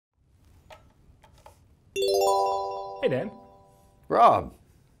Hey, Dan. Rob,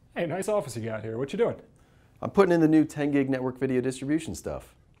 Hey, nice office you got here. What you doing? I'm putting in the new 10 gig network video distribution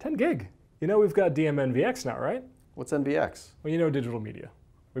stuff. 10 gig. You know we've got NVX now, right? What's NVX? Well, you know digital media.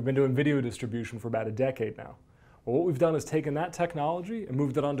 We've been doing video distribution for about a decade now. Well, what we've done is taken that technology and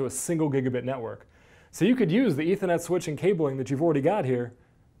moved it onto a single gigabit network. So you could use the Ethernet switch and cabling that you've already got here,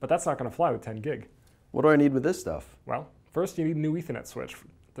 but that's not going to fly with 10 gig. What do I need with this stuff? Well, first you need a new Ethernet switch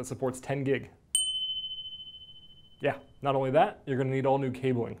that supports 10 gig. Yeah, not only that, you're going to need all new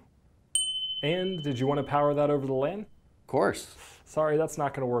cabling. And did you want to power that over the LAN? Of course. Sorry, that's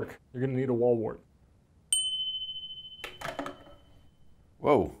not going to work. You're going to need a wall wart.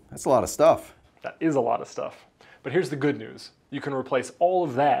 Whoa, that's a lot of stuff. That is a lot of stuff. But here's the good news. You can replace all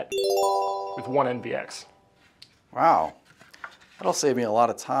of that with one NVX. Wow, that'll save me a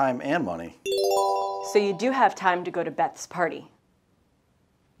lot of time and money. So you do have time to go to Beth's party.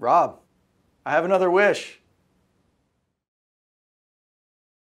 Rob, I have another wish.